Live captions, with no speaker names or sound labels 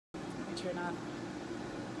turn off.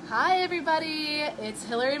 Hi everybody, it's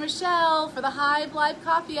Hillary and Michelle for the Hive Live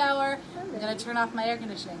Coffee Hour. I'm going to turn off my air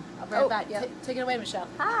conditioning. I'll be right back. Yep. Take it away, Michelle.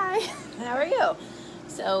 Hi, how are you?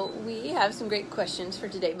 So we have some great questions for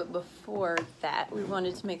today, but before that, we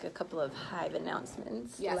wanted to make a couple of Hive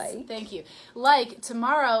announcements. Yes, thank you.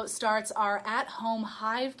 Tomorrow starts our at-home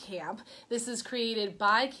Hive camp. This is created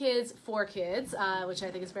by kids for kids, which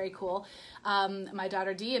I think is very cool. My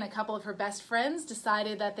daughter Dee and a couple of her best friends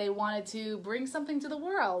decided that they wanted to bring something to the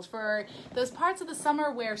world for those parts of the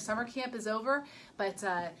summer where summer camp is over, but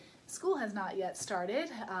school has not yet started.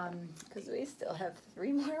 Because we still have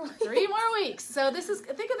 3 more weeks. 3 more weeks. So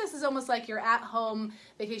think of this as almost like your at-home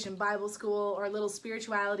vacation Bible school or little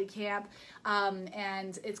spirituality camp.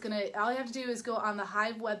 And all you have to do is go on the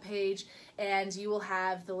Hive webpage and you will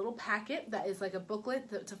have the little packet that is like a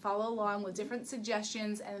booklet to follow along with different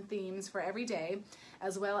suggestions and themes for every day,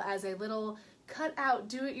 as well as a little cut out,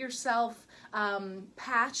 do-it-yourself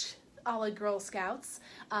patch a la Girl Scouts,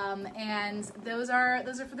 and those are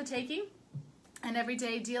for the taking. And every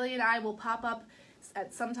day Delia and I will pop up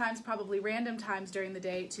at sometimes probably random times during the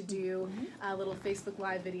day to do little Facebook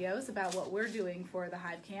Live videos about what we're doing for the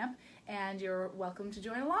Hive Camp, and you're welcome to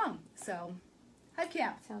join along. So Hive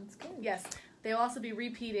Camp Sounds good. Yes, they will also be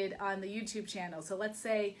repeated on the YouTube channel. So let's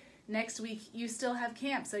say next week you still have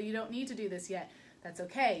camp, so you don't need to do this yet. That's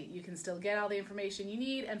okay. You can still get all the information you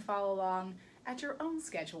need and follow along at your own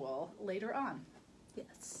schedule later on.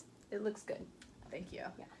 Yes, it looks good. Thank you.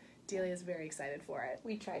 Yeah. Delia is very excited for it.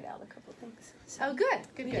 We tried out a couple things. So. Oh,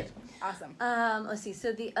 good. Awesome. Let's see.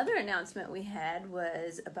 So the other announcement we had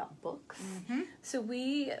was about books. So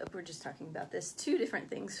we were just talking about this. 2 different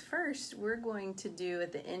things. First, we're going to do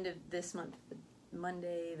at the end of this month,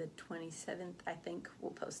 Monday the 27th, I think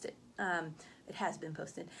we'll post it. It has been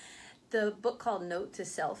posted. The book called Note to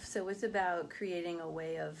Self. So it's about creating a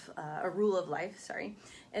rule of life,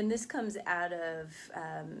 and this comes out of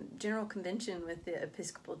General Convention with the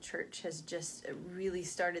Episcopal Church has just really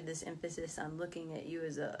started this emphasis on looking at you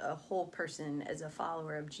as a whole person, as a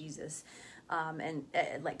follower of Jesus, and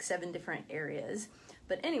like 7 different areas.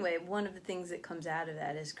 But anyway, one of the things that comes out of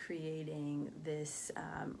that is creating this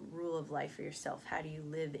rule of life for yourself. How do you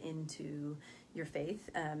live into your faith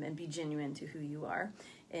and be genuine to who you are?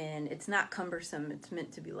 And it's not cumbersome. It's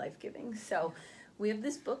meant to be life-giving. So we have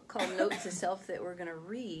this book called Note to Self that we're going to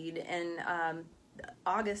read. And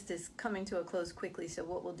August is coming to a close quickly. So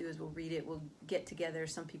what we'll do is we'll read it. We'll get together.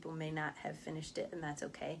 Some people may not have finished it, and that's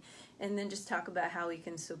okay. And then just talk about how we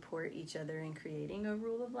can support each other in creating a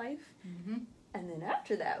rule of life. And then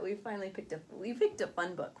after that, we finally picked a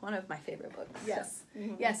fun book, one of my favorite books. Yes,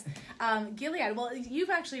 yes. Gilead. Well, you've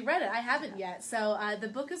actually read it. I haven't yet. So the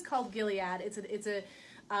book is called Gilead. It's a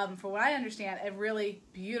for what I understand, a really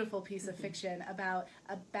beautiful piece of fiction about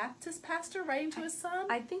a Baptist pastor writing to his son.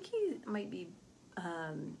 I think he might be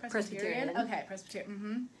Presbyterian. Okay,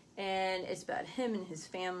 Presbyterian. And it's about him and his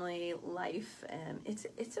family life. And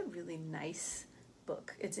it's a really nice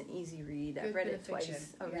book. It's an easy read. I've read it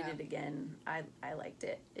twice. I'll read it again. I liked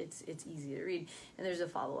it. It's easy to read. And there's a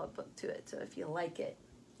follow-up book to it. So if you like it,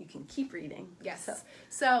 you can keep reading. Yes.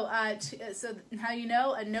 So now you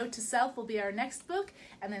know, A Note to Self will be our next book,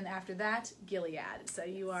 and then after that, Gilead. So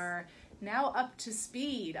you are now up to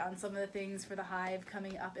speed on some of the things for the Hive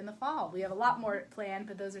coming up in the fall. We have a lot more planned,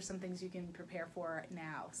 but those are some things you can prepare for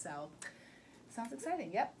now. So sounds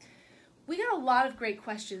exciting. Yep. We got a lot of great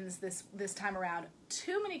questions this time around.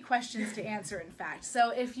 Too many questions to answer, in fact. So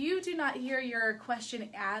if you do not hear your question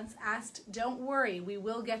asked, don't worry. We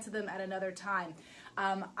will get to them at another time.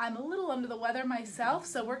 I'm a little under the weather myself,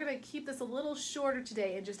 so we're going to keep this a little shorter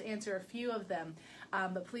today and just answer a few of them.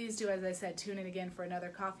 But please do, as I said, tune in again for another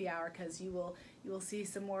coffee hour, because you will see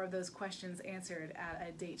some more of those questions answered at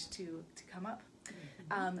a date to come up.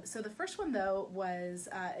 So the first one, though, was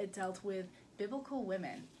it dealt with biblical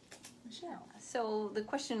women. Michelle. So the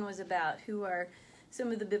question was about who are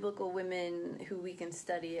some of the biblical women who we can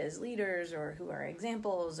study as leaders, or who are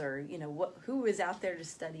examples, or who is out there to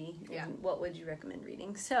study, and what would you recommend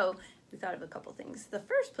reading? So we thought of a couple things. The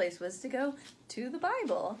first place was to go to the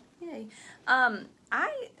Bible. Yay.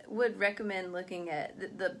 I would recommend looking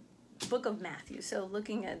at the book of Matthew. So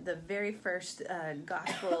looking at the very first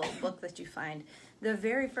gospel book that you find. The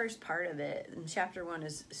very first part of it, in chapter 1,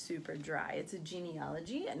 is super dry. It's a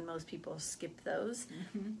genealogy, and most people skip those.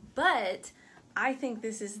 But I think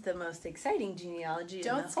this is the most exciting genealogy in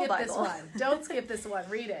the whole Bible. Don't skip this one. Don't skip this one.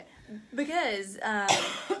 Read it. Because,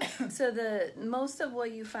 so the most of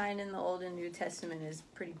what you find in the Old and New Testament is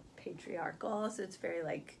pretty patriarchal, so it's very,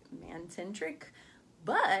 man-centric.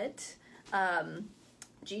 But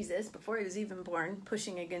Jesus, before he was even born,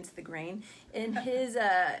 pushing against the grain. In his,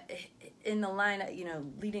 in the line,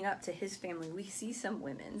 leading up to his family, we see some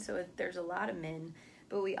women. So there's a lot of men,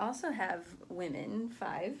 but we also have women,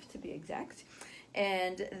 5 to be exact.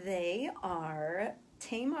 And they are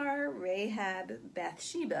Tamar, Rahab,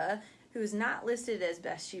 Bathsheba, who is not listed as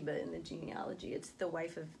Bathsheba in the genealogy. It's the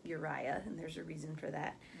wife of Uriah, and there's a reason for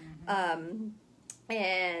that. Mm-hmm.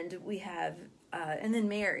 And we have, and then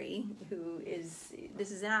Mary, who is,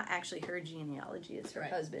 this is not actually her genealogy, it's her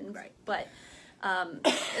husband's. Right. But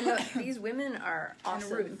these women are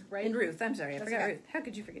awesome. And Ruth, right? And Ruth, I'm sorry, I forgot Ruth. How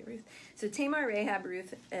could you forget Ruth? So Tamar, Rahab,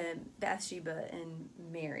 Ruth, Bathsheba, and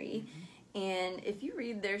Mary. Mm-hmm. And if you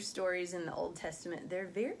read their stories in the Old Testament, they're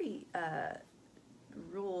very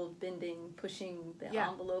rule-bending, pushing the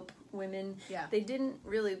envelope women. Yeah. They didn't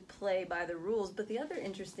really play by the rules, but the other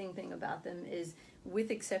interesting thing about them is, with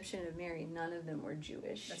exception of Mary, none of them were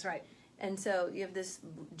Jewish. That's right. And so you have this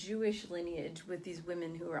Jewish lineage with these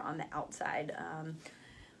women who are on the outside.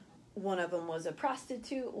 One of them was a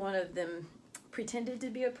prostitute. One of them pretended to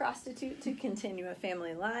be a prostitute to continue a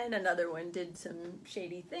family line. Another one did some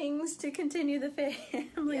shady things to continue the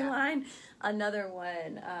family line. Another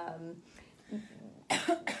one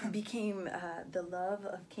became the love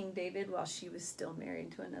of King David while she was still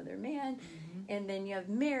married to another man. Mm-hmm. And then you have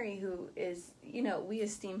Mary, who is, we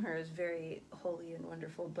esteem her as very holy and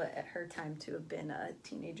wonderful, but at her time to have been a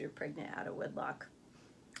teenager pregnant out of wedlock.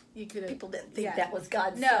 People didn't think that was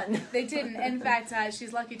God's son. No, they didn't. In fact,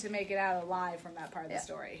 she's lucky to make it out alive from that part of the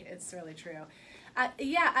story. It's really true.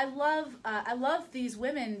 I love these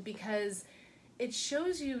women because it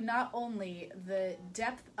shows you not only the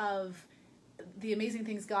depth of the amazing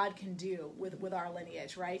things God can do with our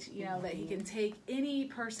lineage, right? That he can take any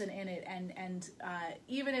person in it and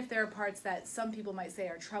even if there are parts that some people might say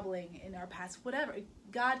are troubling in our past, whatever,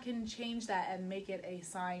 God can change that and make it a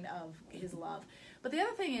sign of his love. But the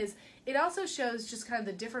other thing is, it also shows just kind of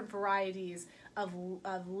the different varieties of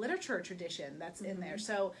literature tradition that's in there.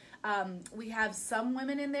 So we have some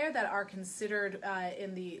women in there that are considered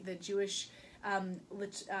in the Jewish kind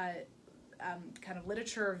of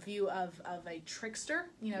literature view of a trickster,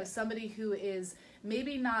 somebody who is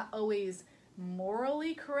maybe not always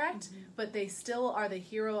morally correct, but they still are the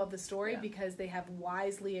hero of the story because they have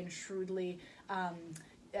wisely and shrewdly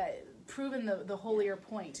proven the holier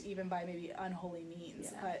point, even by maybe unholy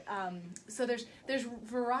means. But so there's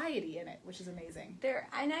variety in it, which is amazing.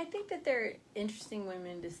 And I think that they're interesting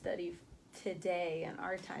women to study today in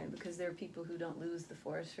our time, because there are people who don't lose the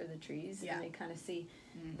forest for the trees, and they kind of see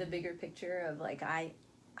the bigger picture of like,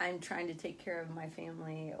 I'm trying to take care of my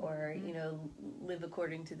family, or live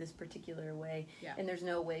according to this particular way, and there's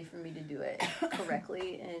no way for me to do it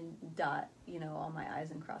correctly and dot all my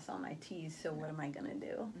I's and cross all my T's, so what am I gonna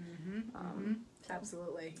do?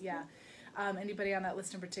 Absolutely. Anybody on that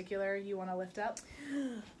list in particular you want to lift up?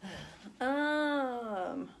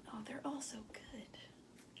 They're all so good.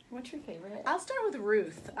 What's your favorite? I'll start with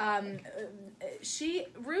Ruth.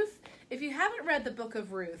 Ruth, if you haven't read the book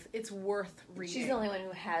of Ruth, it's worth reading. She's the only one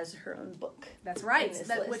who has her own book. That's right.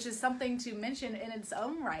 Which is something to mention in its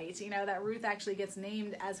own right, that Ruth actually gets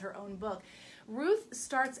named as her own book. Ruth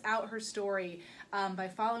starts out her story by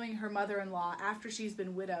following her mother-in-law after she's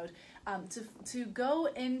been widowed to go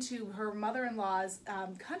into her mother-in-law's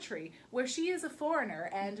country, where she is a foreigner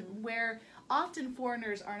and where often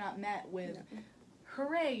foreigners are not met with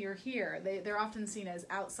hooray, you're here. They're often seen as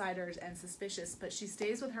outsiders and suspicious, but she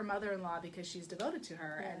stays with her mother-in-law because she's devoted to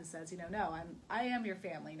her and says, no, I am your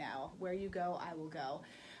family now. Where you go, I will go.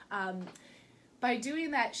 By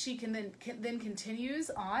doing that, she can then continues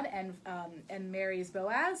on and marries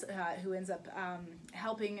Boaz, who ends up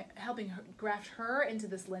helping her, graft her into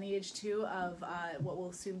this lineage too of what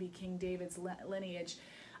will soon be King David's lineage.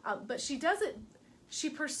 But she does it. She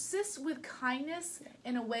persists with kindness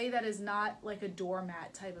in a way that is not like a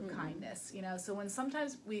doormat type of kindness, So when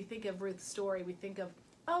sometimes we think of Ruth's story, we think of,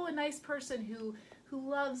 a nice person who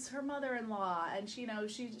loves her mother-in-law and she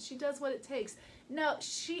does what it takes. No,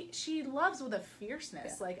 she loves with a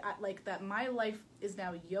fierceness, like that. My life is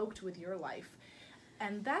now yoked with your life,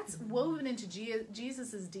 and that's woven into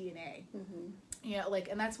Jesus's DNA.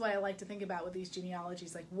 And that's why I like to think about with these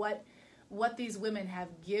genealogies, like what these women have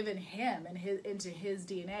given him and into his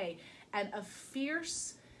DNA, and a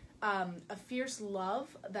fierce a fierce love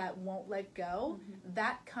that won't let go.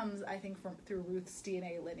 That comes, I think, from through Ruth's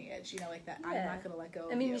DNA lineage. Like that. I'm not going to let go.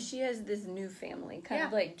 I mean, she has this new family, kind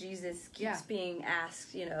of like Jesus keeps being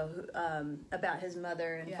asked, about his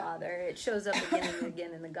mother and father. It shows up again and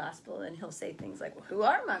again in the gospel, and he'll say things like, well, "Who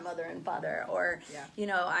are my mother and father?" Or,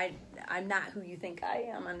 I'm not who you think I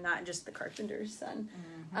am. I'm not just the carpenter's son.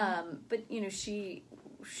 But she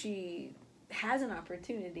has an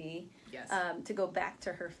opportunity to go back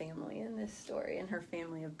to her family in this story, and her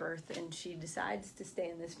family of birth, and she decides to stay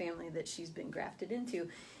in this family that she's been grafted into.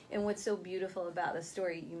 And what's so beautiful about the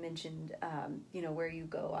story, you mentioned, where you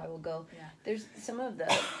go, I will go. Yeah. There's some of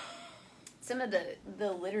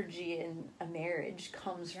the liturgy in a marriage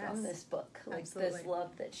comes from this book. Like this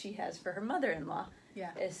love that she has for her mother-in-law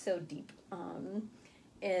is so deep. And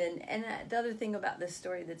the other thing about this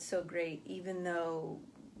story that's so great, even though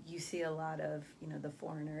you see a lot of, the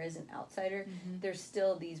foreigner is an outsider, there's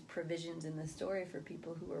still these provisions in the story for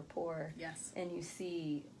people who are poor. Yes. And you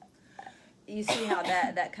see how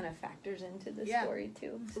that kind of factors into the story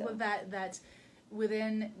too. So. Well, that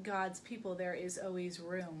within God's people there is always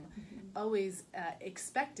room, always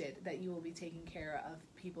expected that you will be taking care of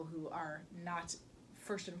people who are not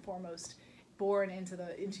first and foremost born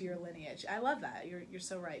into your lineage. I love that. You're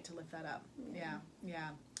so right to lift that up. Yeah.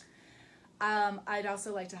 I'd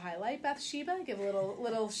also like to highlight Bathsheba, give a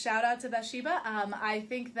little shout out to Bathsheba. I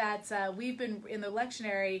think that we've been, in the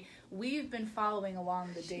lectionary, we've been following along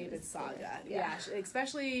the David saga. Yeah,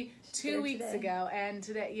 especially 2 weeks ago and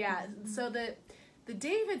today. Yeah, so the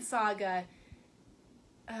David saga,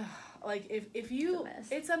 like if you,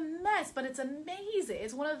 it's a mess, but it's amazing.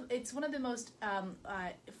 It's one of the most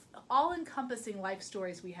all-encompassing life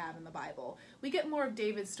stories we have in the Bible. We get more of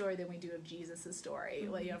David's story than we do of Jesus' story.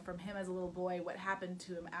 From him as a little boy, what happened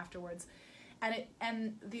to him afterwards,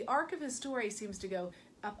 and the arc of his story seems to go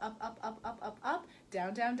up, up, up, up, up, up, up,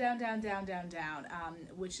 down, down, down, down, down, down, down,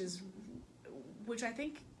 which I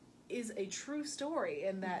think is a true story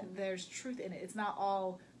in that there's truth in it. It's not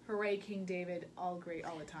all hooray, King David, all great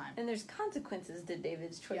all the time. And there's consequences to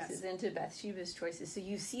David's choices and to Bathsheba's choices. So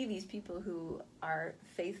you see these people who are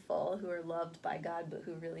faithful, who are loved by God, but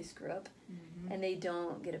who really screw up. And they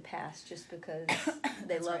don't get a pass just because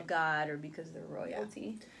they love God or because they're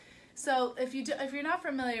royalty. Yeah. So if you're not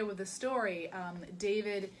familiar with the story,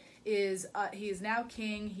 David is now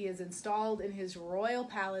king. He is installed in his royal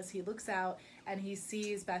palace. He looks out and he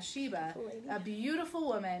sees Bathsheba, a beautiful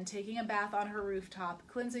woman, taking a bath on her rooftop,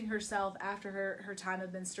 cleansing herself after her time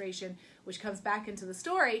of menstruation, which comes back into the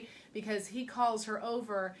story because he calls her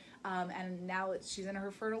over, and now she's in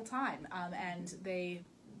her fertile time, and they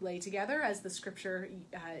lay together, as the scripture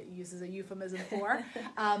uses a euphemism for,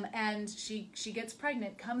 and she gets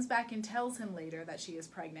pregnant, comes back and tells him later that she is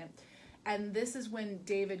pregnant. And this is when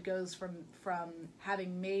David goes from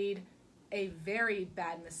having made a very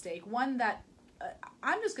bad mistake, one that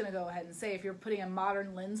I'm just going to go ahead and say, if you're putting a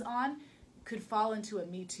modern lens on, could fall into a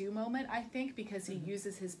Me Too moment, I think, because he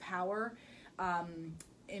uses his power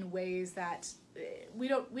in ways that we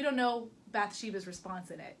don't know Bathsheba's response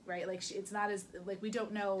in it, right? Like it's not as like we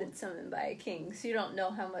don't know. It's summoned by a king, so you don't know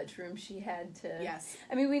how much room she had to. Yes,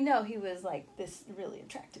 I mean we know he was like this really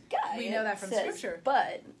attractive guy. We know that from scripture,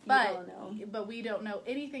 but don't know. But we don't know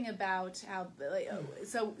anything about how.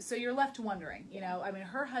 So you're left wondering. I mean,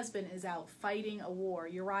 her husband is out fighting a war.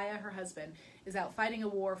 Uriah, her husband, is out fighting a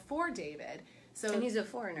war for David. And he's a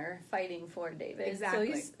foreigner fighting for David. Exactly.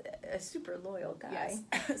 So he's a super loyal guy.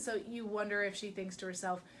 Yes. So you wonder if she thinks to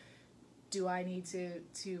herself, do I need to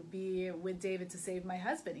be with David to save my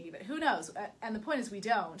husband even? Who knows? And the point is we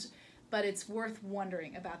don't, but it's worth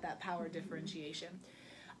wondering about that power differentiation.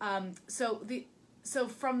 So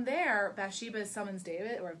from there, Bathsheba summons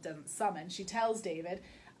David, or doesn't summon, she tells David,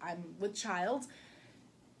 I'm with child.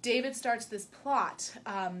 David starts this plot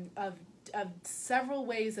of several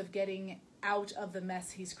ways of getting out of the mess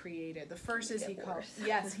he's created. The first is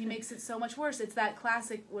he makes it so much worse. It's that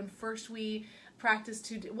classic when first we practice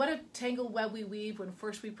to what a tangled web we weave when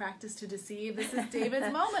first we practice to deceive. This is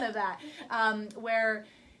David's moment of that, where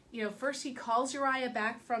first he calls Uriah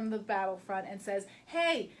back from the battlefront and says,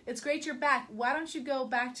 hey, it's great you're back, why don't you go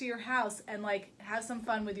back to your house and have some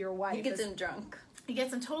fun with your wife. He gets him drunk. He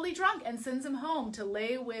gets him totally drunk and sends him home to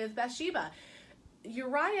lay with Bathsheba.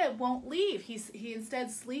 Uriah won't leave. He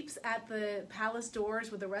instead sleeps at the palace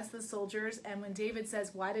doors with the rest of the soldiers, and when David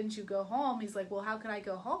says, why didn't you go home? He's like, well, how could I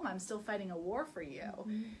go home? I'm still fighting a war for you.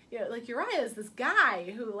 Uriah is this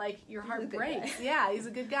guy who, your heart breaks. Yeah, he's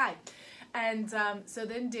a good guy. And so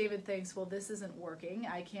then David thinks, well, this isn't working.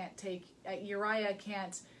 I can't take, Uriah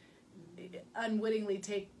can't unwittingly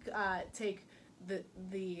take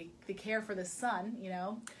the care for the son, you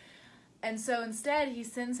know. And so instead, he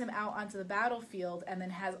sends him out onto the battlefield, and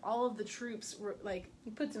then has all of the troops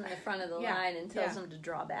he puts him in the front of the line and tells him to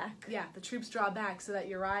draw back. Yeah, the troops draw back so that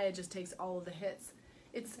Uriah just takes all of the hits.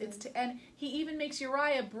 And he even makes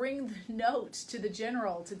Uriah bring the note to the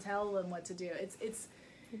general to tell them what to do. It's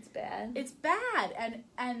bad. It's bad,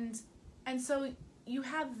 and so you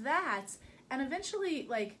have that, and eventually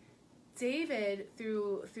like David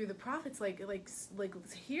through the prophets like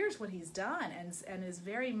hears what he's done and is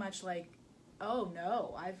very much like, oh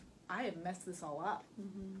no, I have messed this all up.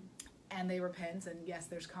 Mm-hmm. And they repent, and yes,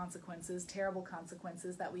 there's consequences, terrible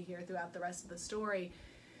consequences that we hear throughout the rest of the story.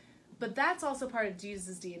 But that's also part of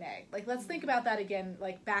Jesus' DNA. Like, let's think about that again,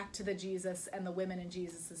 like back to the Jesus and the women in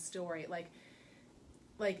Jesus' story. Like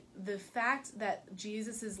the fact that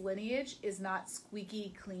Jesus' lineage is not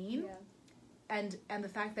squeaky clean, and the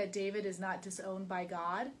fact that David is not disowned by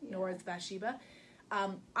God, nor is Bathsheba,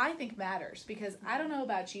 I think matters, because I don't know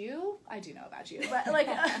about you. I do know about you, but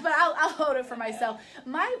but I'll hold it for myself.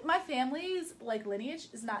 My family's like lineage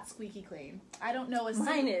is not squeaky clean. I don't know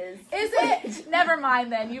Mine is. Is it? Never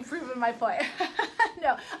mind then. You've proven my point.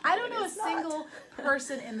 No, I don't know a single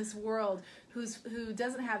person in this world who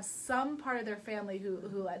doesn't have some part of their family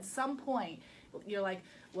who at some point you're like,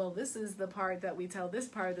 well, this is the part that we tell this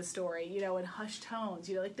part of the story, you know, in hushed tones,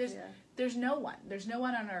 you know, like there's no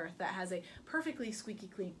one on earth that has a perfectly squeaky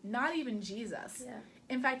clean, not even Jesus. Yeah.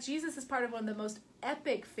 In fact, Jesus is part of one of the most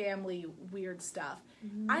epic family weird stuff.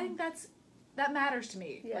 Mm-hmm. I think that matters to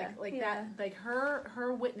me. Yeah. That, like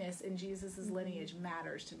her witness in Jesus's lineage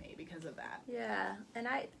matters to me because of that. Yeah. And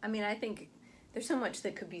I mean, I think there's so much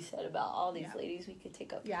that could be said about all these ladies. We could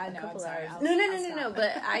take up a couple hours. No.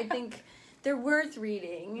 But I think they're worth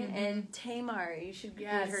reading. Mm-hmm. And Tamar, you should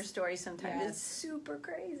read her story sometime. Yes. It's super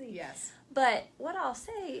crazy. Yes. But what I'll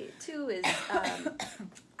say, too, is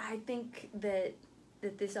I think that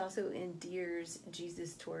this also endears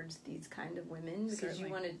Jesus towards these kind of women. Because Certainly.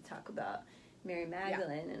 You wanted to talk about Mary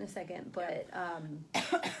Magdalene in a second. But,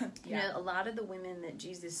 you know, a lot of the women that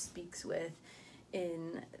Jesus speaks with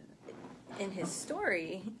in his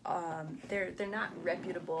story, they're not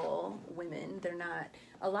reputable women. They're not.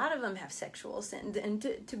 A lot of them have sexual sin, and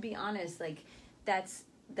to be honest, like that's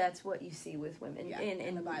what you see with women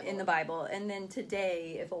in the Bible. And then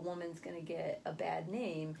today, if a woman's going to get a bad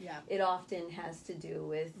name, it often has to do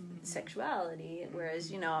with sexuality.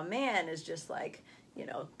 Whereas, you know, a man is just like, you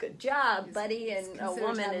know, good job, buddy, and a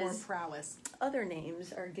woman is more prowess. Other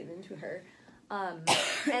names are given to her.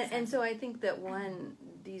 And so I think that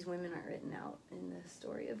these women are written out in the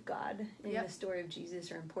story of God, in the story of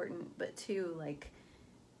Jesus are important, but two, like,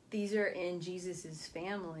 these are in Jesus's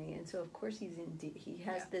family, and so of course he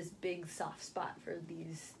has this big soft spot for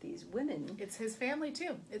these women. It's his family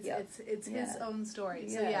too. It's his own story.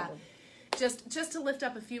 So just to lift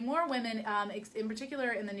up a few more women, in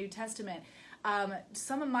particular in the New Testament.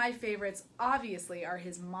 Some of my favorites, obviously, are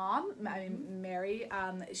his mom, Mary.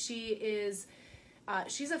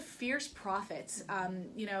 She's a fierce prophet.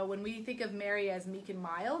 You know, when we think of Mary as meek and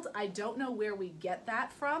mild, I don't know where we get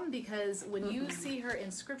that from, because when you see her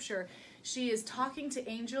in Scripture, she is talking to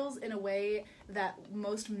angels in a way that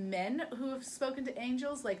most men who have spoken to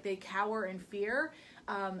angels, like, they cower in fear.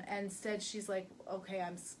 And instead, she's like, okay,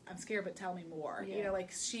 I'm scared, but tell me more. Yeah. You know,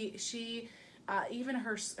 like she even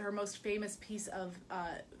her most famous piece of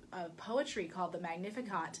poetry called the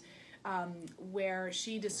Magnificat, where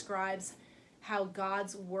she describes how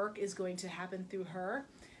God's work is going to happen through her.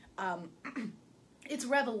 It's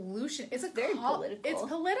revolution. It's very political. It's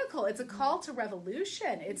political. It's a call to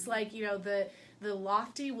revolution. It's like, you know, the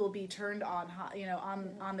lofty will be turned on, you know,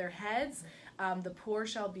 on their heads. The poor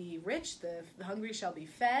shall be rich. The hungry shall be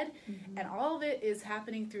fed, and all of it is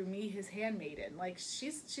happening through me, his handmaiden. Like,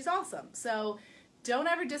 she's awesome. So don't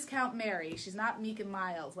ever discount Mary. She's not meek and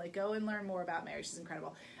mild. Like, go and learn more about Mary. She's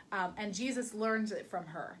incredible. And Jesus learns it from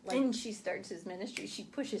her. Like, and she starts his ministry. She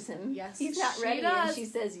pushes him. Yes, he's not ready. Does. And she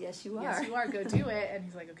says, "Yes, you are. Yes, you are. Go do it." And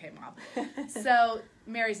he's like, "Okay, Mom." So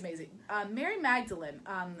Mary's amazing. Mary Magdalene,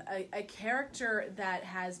 a character that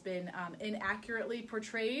has been inaccurately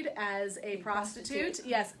portrayed as a prostitute.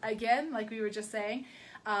 Yes, again, like we were just saying.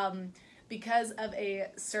 Because of a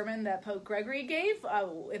sermon that Pope Gregory gave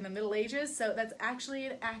in the Middle Ages, so that's actually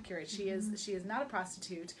inaccurate. She is not a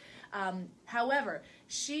prostitute. However,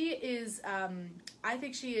 she is. I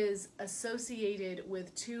think she is associated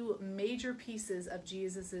with two major pieces of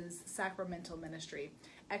Jesus's sacramental ministry: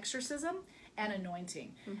 exorcism and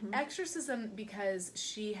anointing. Mm-hmm. Exorcism, because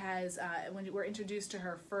she has, when we're introduced to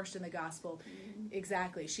her first in the gospel,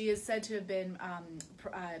 exactly, she is said to have been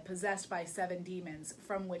possessed by 7 demons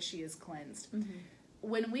from which she is cleansed. Mm-hmm.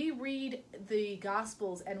 When we read the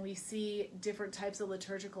Gospels and we see different types of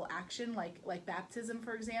liturgical action, like baptism,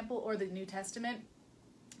 for example, or the New Testament,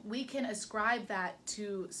 we can ascribe that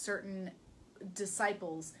to certain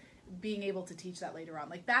disciples being able to teach that later on.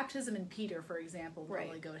 Like baptism and Peter, for example,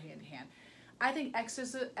 really go hand in hand. I think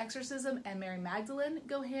exorcism and Mary Magdalene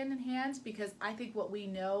go hand in hand, because I think what we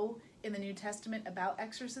know in the New Testament about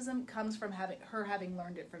exorcism comes from having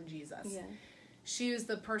learned it from Jesus. Yeah. She was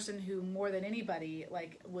the person who, more than anybody,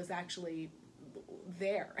 was actually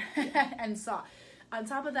there and saw. On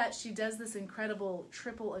top of that, she does this incredible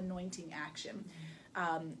triple anointing action.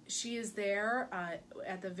 She is there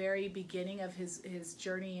at the very beginning of his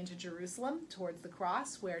journey into Jerusalem towards the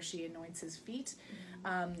cross, where she anoints his feet.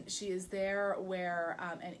 She is there where,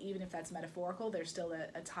 and even if that's metaphorical, there's still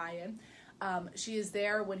a tie-in. She is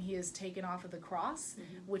there when he is taken off of the cross,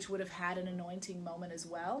 which would have had an anointing moment as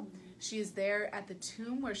well. She is there at the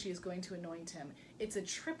tomb where she is going to anoint him. It's a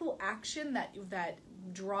triple action that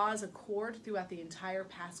draws a cord throughout the entire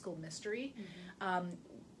Paschal mystery,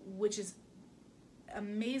 which is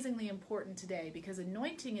amazingly important today, because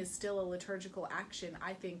anointing is still a liturgical action,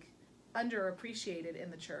 I think, underappreciated in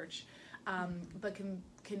the church, but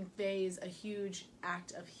conveys a huge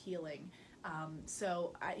act of healing.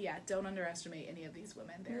 So don't underestimate any of these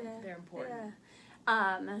women. They're important.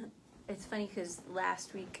 Yeah. It's funny because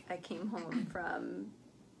last week I came home from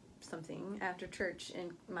something after church,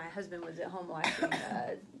 and my husband was at home watching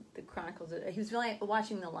the Chronicles. He was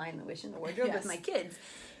watching The Lion, the Witch, and the Wardrobe with my kids.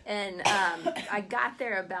 And I got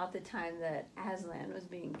there about the time that Aslan was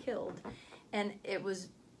being killed. And it was,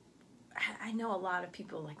 I know a lot of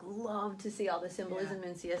people love to see all the symbolism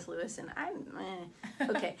in C.S. Lewis, and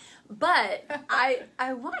okay. But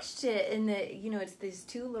I watched it, and it's these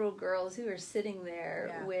 2 little girls who are sitting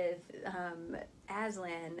there with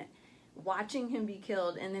Aslan, watching him be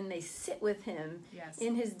killed, and then they sit with him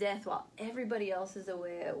in his death while everybody else is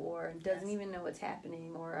away at war and doesn't even know what's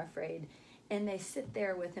happening or afraid. And they sit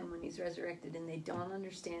there with him when he's resurrected, and they don't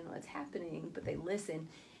understand what's happening, but they listen.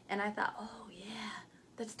 And I thought, oh yeah,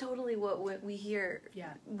 that's totally what we hear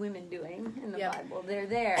women doing in the Bible. They're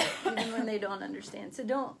there even when they don't understand. So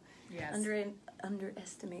don't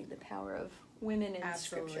underestimate the power of women in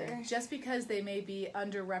Scripture. Just because they may be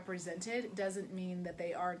underrepresented doesn't mean that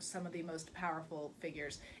they aren't some of the most powerful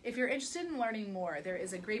figures. If you're interested in learning more, there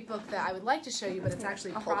is a great book that I would like to show you, but it's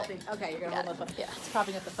actually propping. Okay, you're gonna hold the phone. Yeah, it's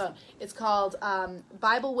propping up the phone. It's called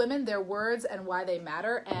Bible Women: Their Words and Why They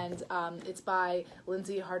Matter, and it's by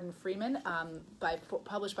Lindsay Harden Freeman,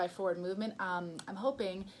 published by Forward Movement. I'm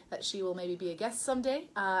hoping that she will maybe be a guest someday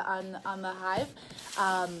on the Hive,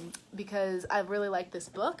 because I really like this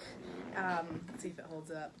book. Let's see if it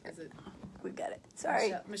holds up. We've got it.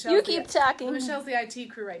 Sorry. Michelle, you keep talking. Michelle's the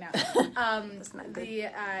IT crew right now. That's not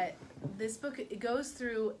good. This book, it goes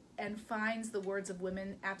through and finds the words of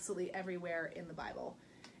women absolutely everywhere in the Bible,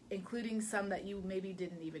 including some that you maybe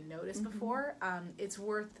didn't even notice before. It's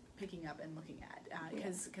worth picking up and looking at,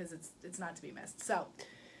 because it's not to be missed. So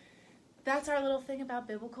that's our little thing about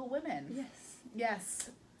biblical women. Yes.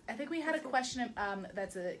 I think we had a question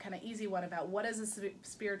that's a kind of easy one about what is a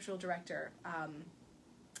spiritual director.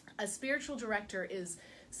 A spiritual director is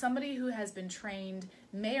somebody who has been trained,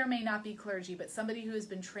 may or may not be clergy, but somebody who has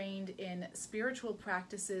been trained in spiritual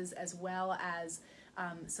practices as well as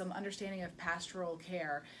some understanding of pastoral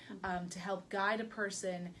care to help guide a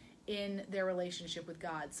person in their relationship with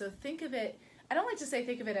God. So think of it, I don't like to say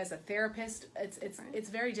think of it as a therapist. It's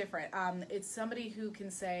very different. It's somebody who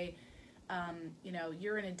can say,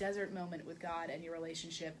 you're in a desert moment with God and your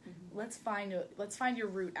relationship. Let's find your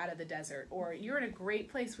route out of the desert. Or you're in a great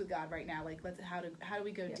place with God right now. How do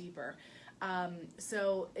we go deeper?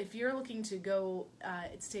 So if you're looking to go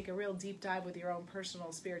to take a real deep dive with your own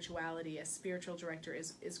personal spirituality, a spiritual director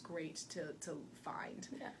is great to find.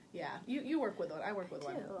 Yeah. You work with one. I work with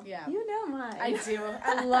one. Yeah. You know mine. I do.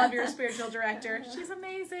 I love your spiritual director. She's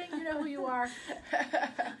amazing. You know who you are.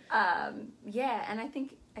 And I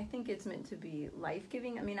think it's meant to be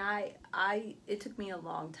life-giving. I mean, it took me a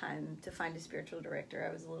long time to find a spiritual director.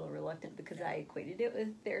 I was a little reluctant because I equated it with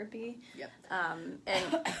therapy.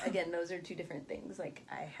 And again, those are 2 different things. Like,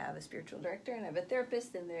 I have a spiritual director and I have a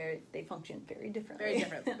therapist, and they function very differently.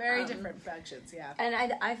 Very different functions, yeah.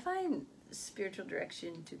 And I find spiritual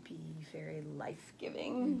direction to be very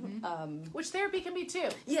life-giving. Which therapy can be too.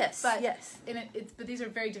 Yes, But yes. But these are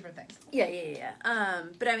very different things. Yeah.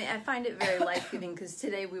 But I mean, I find it very life-giving because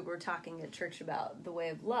today we were talking at church about the way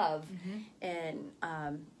of love and,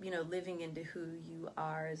 living into who you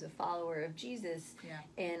are as a follower of Jesus. Yeah.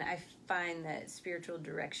 And I find that spiritual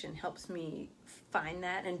direction helps me find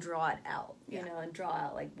that and draw it out, and draw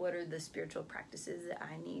out, like, what are the spiritual practices that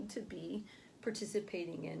I need to be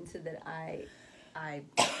participating in so that I'm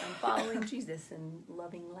following Jesus and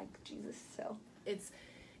loving like Jesus. So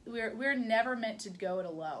we're never meant to go it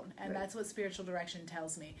alone, and Right. that's what spiritual direction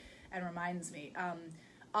tells me and reminds me.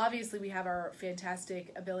 Obviously, we have our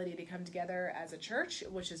fantastic ability to come together as a church,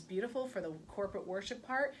 which is beautiful for the corporate worship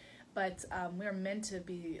part. But we're meant to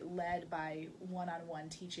be led by one-on-one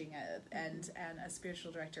teaching, and a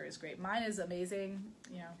spiritual director is great. Mine is amazing.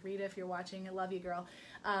 Rita, if you're watching, I love you, girl.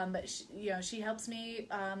 But she helps me,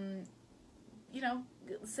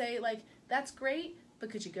 say, like, that's great, but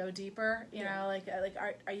could you go deeper?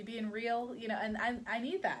 Are you being real? And I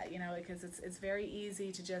need that, because it's very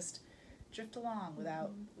easy to just drift along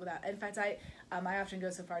without. In fact, I often go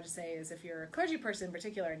so far to say is if you're a clergy person in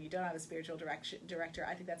particular and you don't have a spiritual director,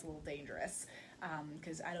 I think that's a little dangerous,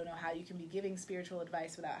 because I don't know how you can be giving spiritual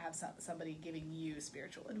advice without have somebody giving you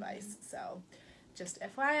spiritual advice. So, just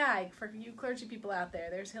FYI for you clergy people out there,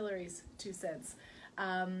 there's Hillary's 2 cents.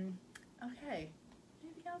 Okay,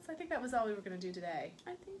 anything else? I think that was all we were going to do today.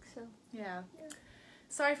 I think so. Yeah.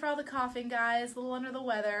 Sorry for all the coughing, guys. A little under the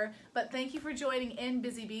weather. But thank you for joining in,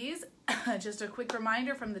 Busy Bees. Just a quick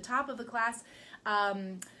reminder from the top of the class.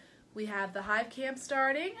 We have the Hive Camp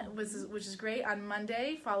starting, which is great, on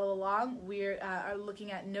Monday. Follow along. We are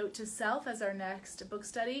looking at Note to Self as our next book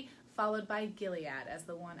study, followed by Gilead as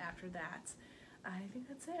the one after that. I think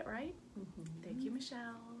that's it, right? Thank you,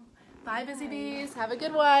 Michelle. Bye, Busy Bees. Have a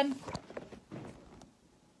good one.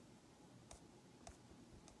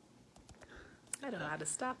 I don't know how to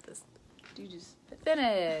stop this. Do you just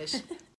Finish.